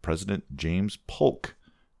 President James Polk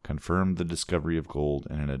confirmed the discovery of gold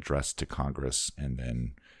in an address to Congress, and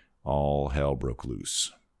then all hell broke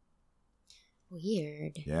loose.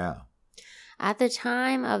 Weird. Yeah. At the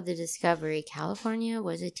time of the discovery, California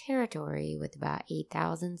was a territory with about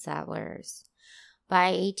 8,000 settlers.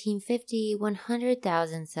 By 1850,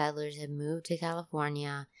 100,000 settlers had moved to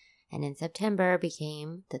California, and in September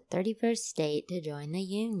became the 31st state to join the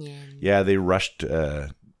Union. Yeah, they rushed.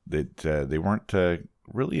 They weren't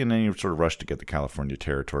really in any sort of rush to get the California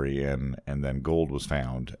territory, and then gold was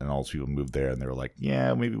found, and all those people moved there, and they were like,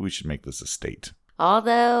 yeah, maybe we should make this a state.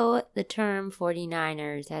 Although the term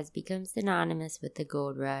 49ers has become synonymous with the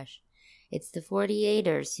gold rush, it's the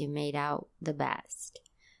 48ers who made out the best.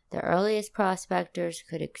 The earliest prospectors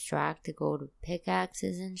could extract the gold with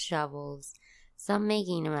pickaxes and shovels, some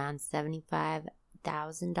making around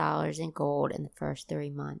 $75,000 in gold in the first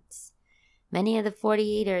 3 months. Many of the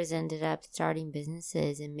 48ers ended up starting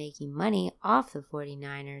businesses and making money off the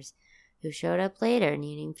 49ers, who showed up later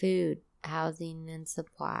needing food, housing, and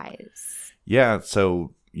supplies. Yeah,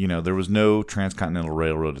 so, there was no transcontinental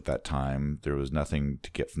railroad at that time. There was nothing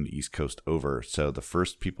to get from the East Coast over. So the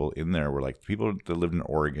first people in there were like people that lived in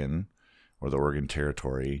Oregon or the Oregon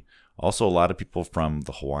Territory. Also, a lot of people from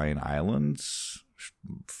the Hawaiian Islands.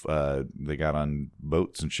 They got on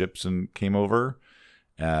boats and ships and came over.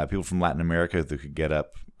 People from Latin America that could get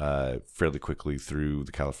up fairly quickly through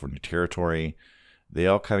the California Territory. They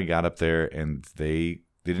all kind of got up there, and they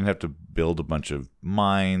didn't have to build a bunch of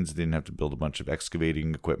mines. They didn't have to build a bunch of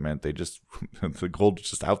excavating equipment. They just, the gold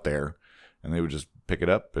was just out there, and they would just pick it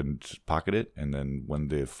up and pocket it. And then when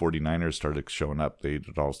the 49ers started showing up, they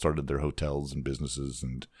all started their hotels and businesses,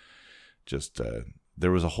 and just,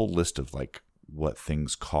 there was a whole list of like what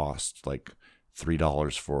things cost, like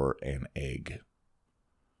 $3 for an egg.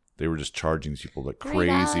 They were just charging people like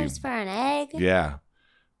crazy. $3 for an egg? Yeah.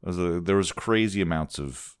 There was crazy amounts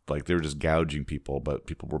of, like, they were just gouging people, but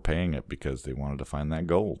people were paying it because they wanted to find that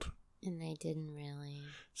gold. And they didn't really.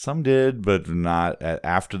 Some did, but not.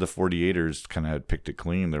 After the 48ers kind of had picked it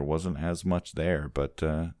clean, there wasn't as much there. But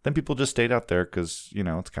then people just stayed out there because,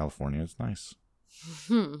 it's California. It's nice.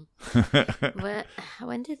 When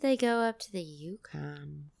did they go up to the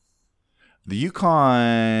Yukon? The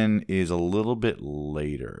Yukon is a little bit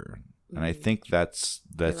later, and I think that's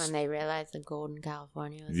when they realized the gold in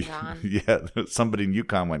California was gone. Yeah, somebody in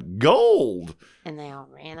Yukon went, gold! And they all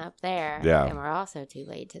ran up there. Yeah. And were also too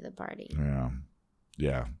late to the party.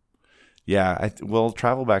 Yeah. Well,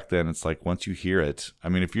 travel back then, it's like once you hear it, I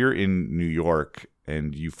mean, if you're in New York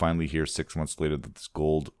and you finally hear 6 months later that there's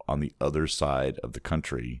gold on the other side of the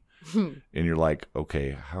country, and you're like,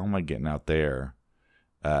 okay, how am I getting out there?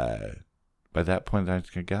 By that point, I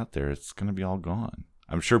get out there, it's going to be all gone.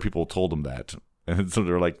 I'm sure people told them that. And so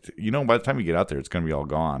they're like, by the time you get out there, it's going to be all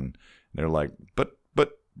gone. And they're like, but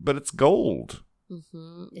it's gold.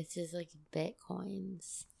 Mm-hmm. It's just like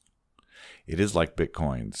Bitcoins. It is like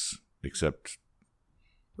Bitcoins, except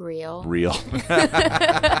real.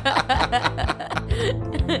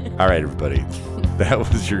 All right, everybody. That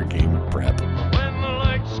was your game prep. When the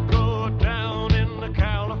lights go down in the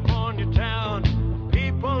California town,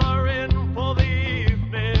 people are in for the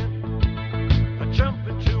evening. I jump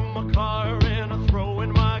into my car and I throw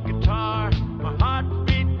in my guitar. My heart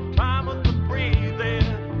beat time with the breathing.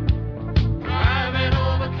 Driving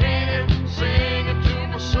over Canaan, singing to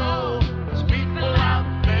my soul. There's people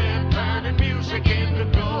out there turning music into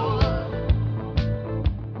gold.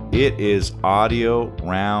 It is audio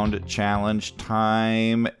round challenge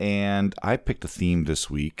time, and I picked a theme this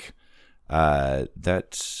week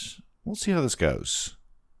that we'll see how this goes.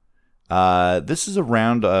 This is a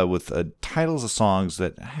round with titles of songs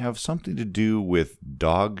that have something to do with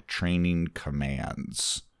dog training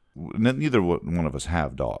commands. Neither one of us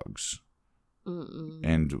have dogs. Mm-mm.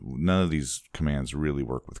 And none of these commands really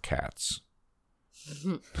work with cats.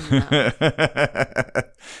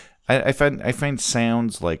 I find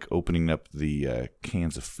sounds like opening up the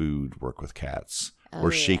cans of food work with cats,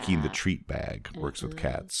 or shaking the treat bag works with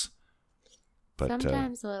cats. But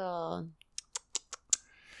sometimes little.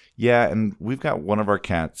 Yeah, and we've got one of our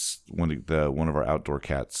cats, one of our outdoor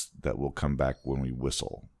cats, that will come back when we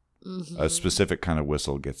whistle. Mm-hmm. A specific kind of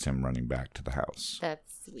whistle gets him running back to the house.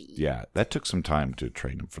 That's sweet. Yeah, that took some time to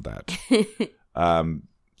train him for that.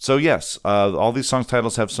 So yes, all these songs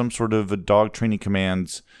titles have some sort of dog training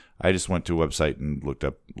commands. I just went to a website and looked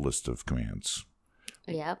up a list of commands.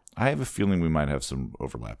 Yep. I have a feeling we might have some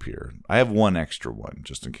overlap here. I have one extra one,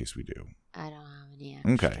 just in case we do. I don't have any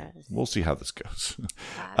extras. Okay, we'll see how this goes.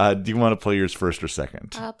 Do you want to play yours first or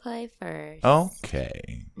second? I'll play first.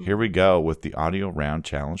 Okay, here we go with the audio round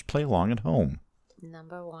challenge. Play along at home.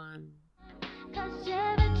 Number 1. 'Cause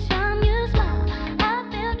every time you smile, I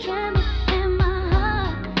feel tremors in my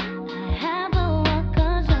heart. I have a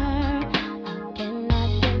walker's heart. How can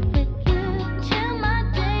I get with you till my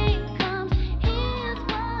day comes? Here's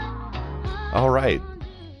what. All right,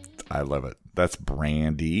 I love it. That's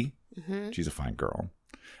Brandy. Mm-hmm. She's a fine girl.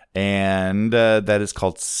 And that is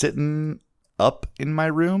called Sitting Up in My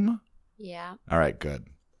Room. Yeah. All right, good.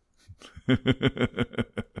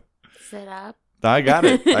 Sit up. I got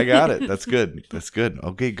it. That's good. That's good.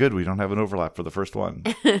 Okay, good. We don't have an overlap for the first one.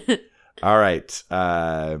 All right.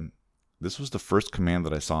 This was the first command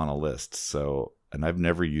that I saw on a list. And I've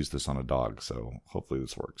never used this on a dog, so hopefully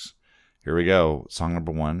this works. Here we go. Song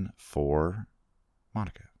number 1 for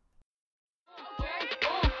Monica.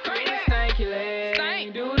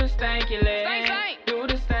 Do the stanky leg. Do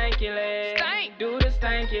the stanky leg. Do the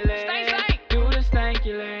stanky leg. Do the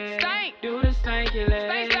stanky leg. Do the stanky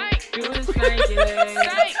leg. Do the stanky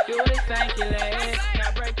leg. Do the stanky leg.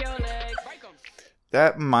 Now break your legs.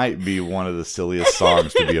 That might be one of the silliest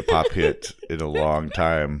songs to be a pop hit in a long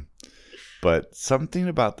time. But something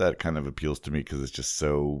about that kind of appeals to me because it's just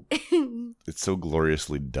it's so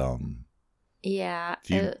gloriously dumb. Yeah,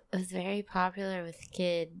 it was very popular with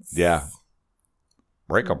kids. Yeah.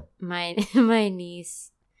 Break them. My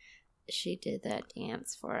niece, she did that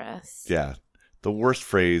dance for us. Yeah. The worst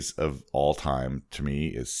phrase of all time to me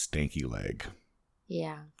is stanky leg.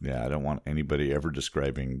 Yeah. Yeah, I don't want anybody ever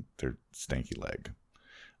describing their stanky leg.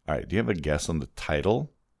 All right, do you have a guess on the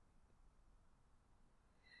title?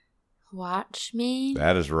 Watch Me?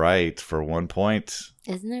 That is right for 1 point.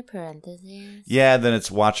 Isn't there parentheses? Yeah, then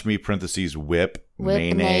it's watch me parentheses whip Whip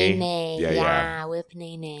nay. nay. Yeah, whip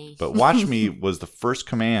nay. But watch me was the first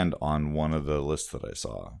command on one of the lists that I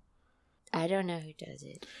saw. I don't know who does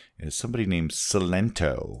it. It's somebody named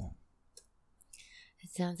Silento. It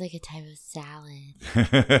sounds like a type of salad.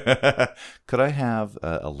 Could I have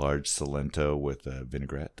a large Silento with a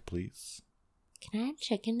vinaigrette, please? Can I add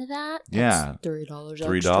chicken to that? Yeah. That's $3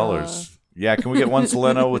 $3. Yeah, can we get one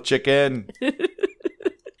Silento with chicken?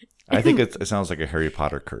 I think it sounds like a Harry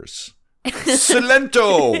Potter curse.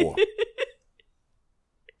 Silento!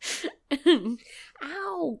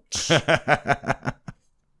 Ouch.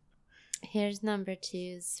 Here's number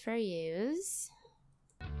 2's for yous.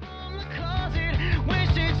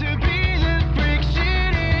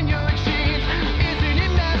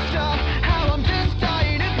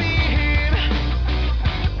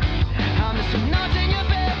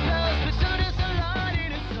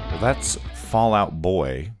 That's Fall Out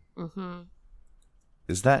Boy. Mm-hmm.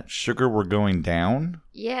 Is that Sugar We're Going Down?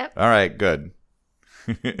 Yep. All right, good.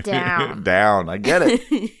 Down. Down. I get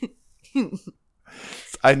it.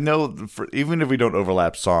 I know, even if we don't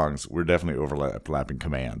overlap songs, we're definitely overlapping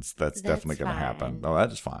commands. That's definitely going to happen. Oh,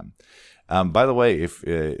 that is fine. By the way, if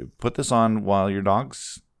put this on while your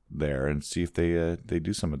dog's there and see if they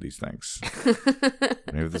do some of these things.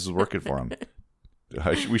 Maybe this is working for them.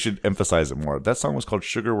 We should emphasize it more. That song was called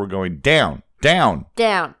Sugar We're Going Down. Down.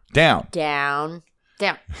 Down. Down. Down.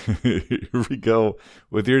 Down. Here we go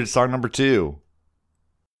with your song number 2.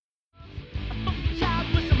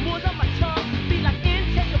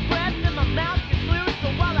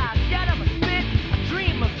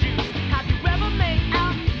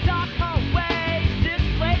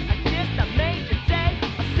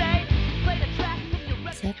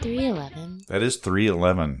 Is that 311? That is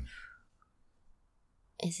 311.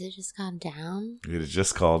 Is it just gone down? It is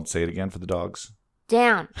just called, say it again for the dogs.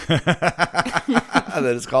 Down. That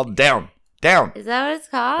is called Down. Down. Is that what it's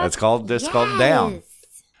called? That's called, it's called Down.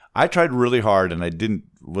 I tried really hard and I didn't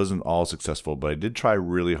wasn't all successful, but I did try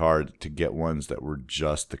really hard to get ones that were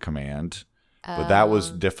just the command. But that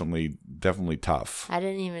was definitely tough. I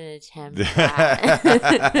didn't even attempt that.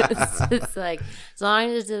 It's like, as long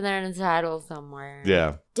as it's in there in the title somewhere.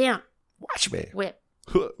 Yeah. Damn. Watch me. Whip.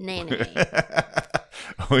 Nay, nay.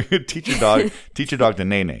 Teach your dog to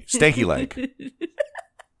nay nay. Stanky leg.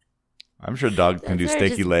 I'm sure a dog can do That's where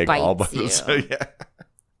it stanky just leg all by bites you. themselves.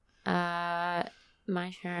 Yeah.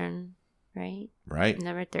 My turn, right? Right.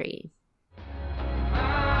 Number 3.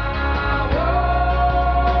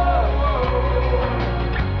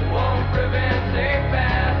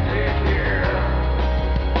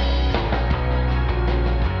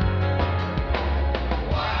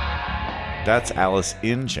 That's Alice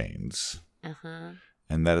in Chains. Uh-huh.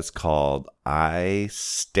 And that is called I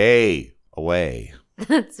Stay Away.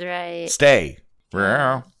 That's right. Stay.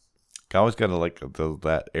 I always got to like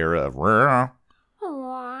that era of. I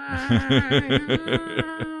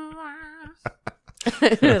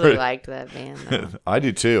really liked that band, though. I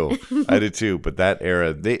do too. But that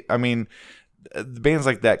era, bands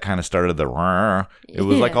like that kind of started the. It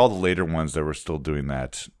was like all the later ones that were still doing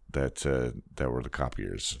that were the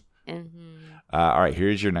copiers. Mm-hmm. All right,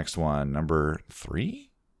 here's your next one, number 3.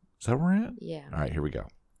 Is that where we're at? Yeah. All right, here we go.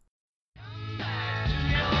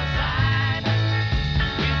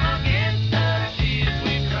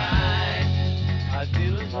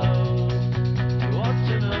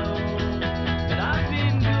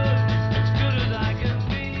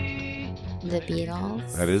 The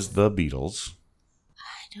Beatles. That is the Beatles.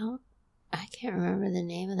 I can't remember the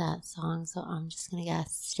name of that song, so I'm just gonna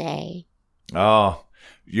guess Stay. Oh,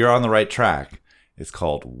 you're on the right track. It's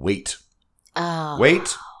called Wait. Oh.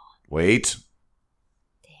 Wait.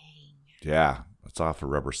 Dang. Yeah, that's off of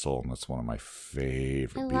Rubber Soul, and that's one of my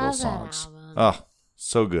favorite I Beatles love songs. that album. Oh,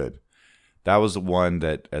 so good. That was the one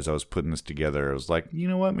that, as I was putting this together, I was like, you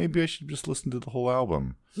know what? Maybe I should just listen to the whole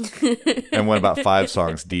album. And went about 5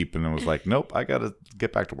 songs deep, and then was like, nope, I got to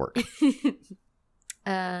get back to work.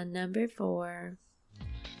 Number 4.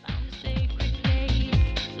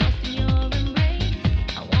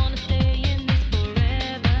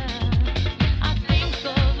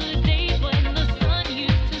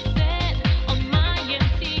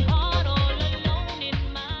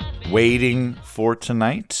 Waiting for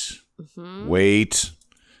Tonight. Mm-hmm. Wait.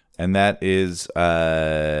 And that is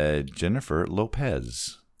Jennifer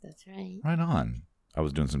Lopez. That's right. Right on. I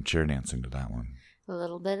was doing some chair dancing to that one. A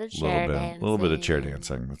little bit of chair dancing. A little bit of chair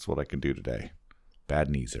dancing. That's what I can do today. Bad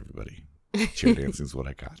knees, everybody. Chair dancing is what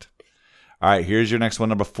I got. All right, here's your next one,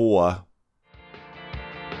 number 4.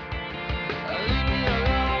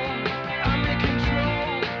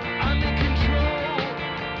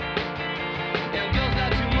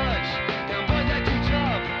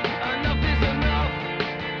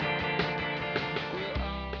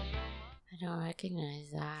 I don't recognize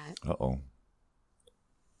that. Uh-oh.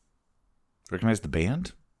 Recognize the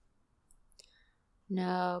band?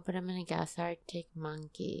 No, but I'm going to guess Arctic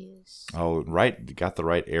Monkeys. Oh, right. You got the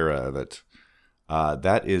right era of it.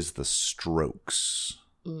 That is The Strokes.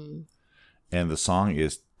 Mm. And the song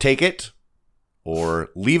is Take It or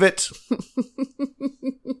Leave It.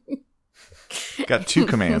 Got 2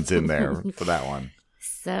 commands in there for that one.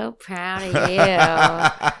 So proud of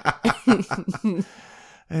you.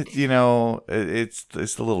 It's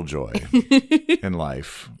the little joy in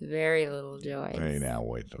life. Very little joy. Hey, now,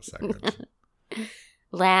 wait a second.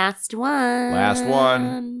 Last one.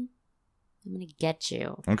 I'm going to get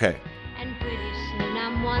you. Okay. And pretty soon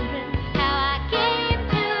I'm wondering how I came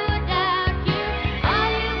to doubt you. All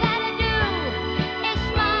you gotta do is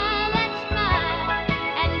smile and smile,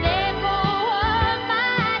 and there go all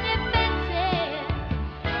my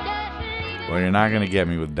defenses. Well, you're not going to get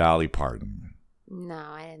me with Dolly Parton. No,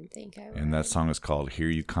 I didn't think I would. And that song is called Here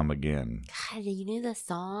You Come Again. God, you knew the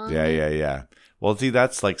song? Yeah. Well, see,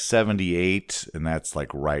 that's like 78, and that's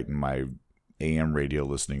like right in my AM radio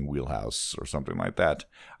listening wheelhouse or something like that.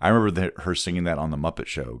 I remember her singing that on The Muppet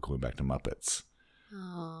Show, going back to Muppets.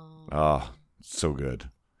 Oh, so good.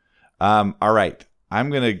 All right. I'm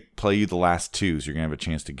going to play you the last 2, so you're going to have a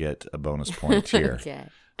chance to get a bonus point here. Okay.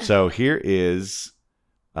 So here is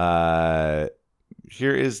number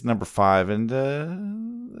 5, and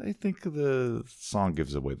I think the song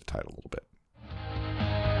gives away the title a little bit.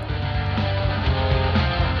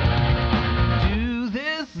 Do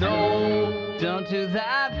this, no. Don't do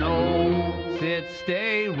that, no. Sit,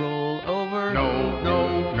 stay, roll over, no.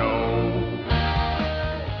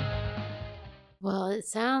 Well, it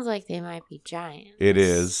sounds like they might be giants. It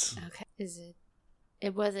is. Okay.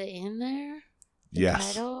 Was it in there? The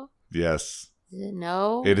Yes. title? Yes. Is it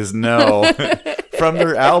no? It is No. From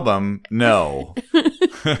their album, No.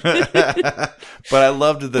 But I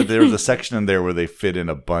loved that there was a section in there where they fit in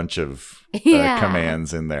a bunch of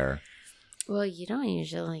commands in there. Well, you don't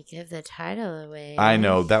usually give the title away. I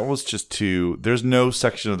know. That was just there's no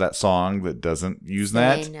section of that song that doesn't use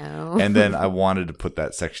that. I know. And then I wanted to put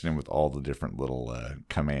that section in with all the different little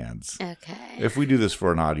commands. Okay. If we do this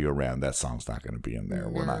for an audio round, that song's not going to be in there.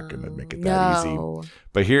 We're not going to make it that easy.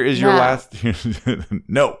 But here is your last.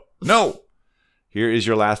 No. Here is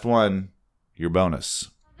your last one. Your bonus.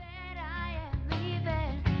 That I am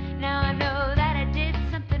leaving. Now I know that I did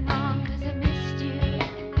something wrong 'cause I missed you.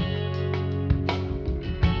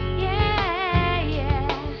 Yeah,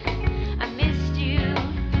 I missed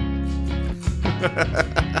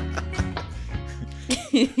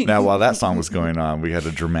you. Now, while that song was going on, we had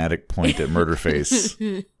a dramatic point at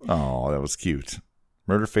Murderface. Oh, that was cute.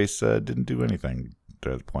 Murderface didn't do anything to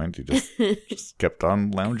that point. He just kept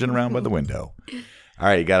on lounging around by the window. All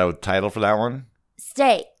right, you got a title for that one?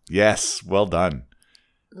 State. Yes, well done.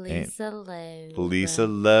 Lisa Loeb. Lisa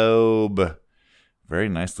Loeb. Very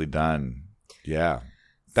nicely done. Yeah.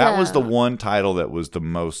 That was the one title that was the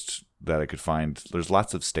most that I could find. There's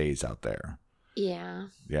lots of stays out there. Yeah.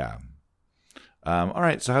 Yeah. All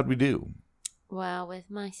right, so how'd we do? Well, with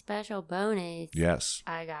my special bonus, Yes.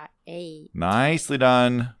 I got 8. Nicely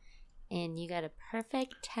done. And you got a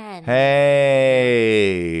perfect 10.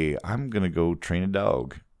 Hey, I'm going to go train a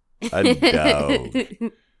dog. A dog.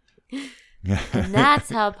 And that's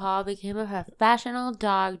how Paul became a professional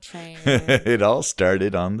dog trainer. It all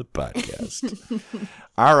started on the podcast.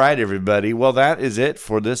 All right, everybody. Well, that is it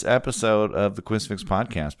for this episode of the Quiz Fix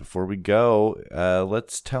podcast. Before we go,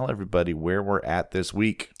 let's tell everybody where we're at this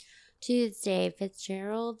week. Tuesday,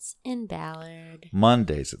 Fitzgerald's in Ballard.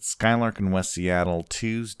 Mondays at Skylark in West Seattle.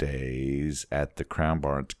 Tuesdays at the Crown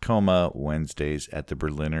Bar in Tacoma. Wednesdays at the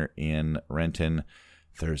Berliner in Renton.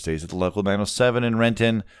 Thursdays at the local 907 in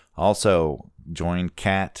Renton. Also, join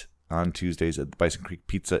Kat on Tuesdays at the Bison Creek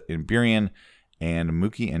Pizza in Burien. And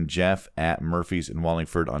Mookie and Jeff at Murphy's in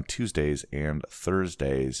Wallingford on Tuesdays and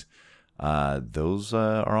Thursdays. Those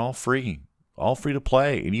are all free. All free to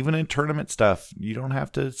play. And even in tournament stuff, you don't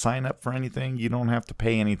have to sign up for anything. You don't have to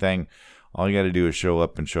pay anything. All you got to do is show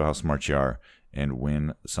up and show how smart you are and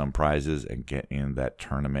win some prizes and get in that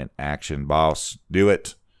tournament action, boss. Do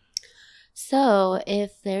it. So,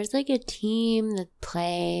 if there's like a team that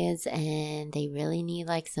plays and they really need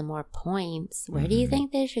like some more points, where do you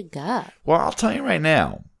think they should go? Well, I'll tell you right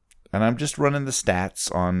now, and I'm just running the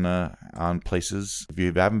stats on places. If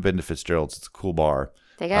you haven't been to Fitzgerald's, it's a cool bar.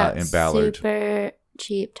 They got in Ballard. super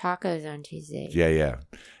cheap tacos on Tuesdays. Yeah.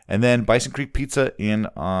 And then Bison Creek Pizza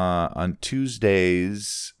on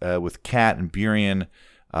Tuesdays with Kat and Burien.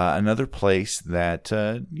 Another place that,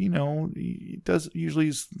 does usually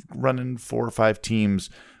is running 4 or 5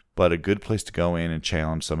 teams, but a good place to go in and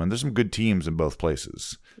challenge some. And there's some good teams in both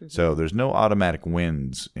places. Mm-hmm. So there's no automatic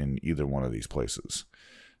wins in either one of these places.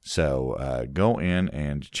 So go in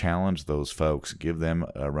and challenge those folks. Give them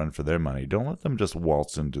a run for their money. Don't let them just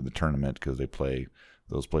waltz into the tournament because they play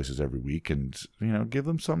those places every week. And, give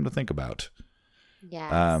them something to think about.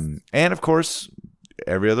 Yes. And, of course,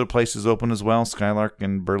 every other place is open as well. Skylark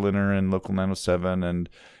and Berliner and Local 907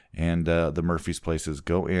 and the Murphy's places.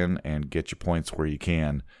 Go in and get your points where you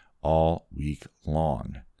can all week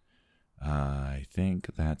long. I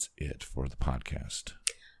think that's it for the podcast.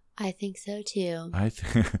 I think so too. I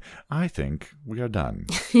think we are done.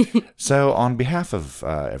 So on behalf of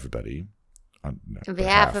everybody. On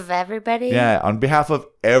behalf of everybody? Yeah, on behalf of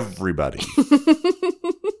everybody.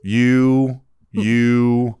 You.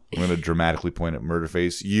 I'm going to dramatically point at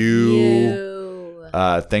Murderface. You.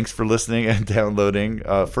 Thanks for listening and downloading.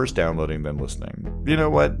 First downloading, then listening. You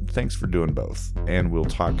know what? Thanks for doing both. And we'll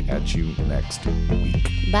talk at you next week.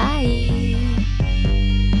 Bye.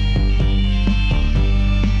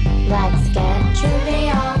 Let's get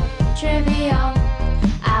trivial.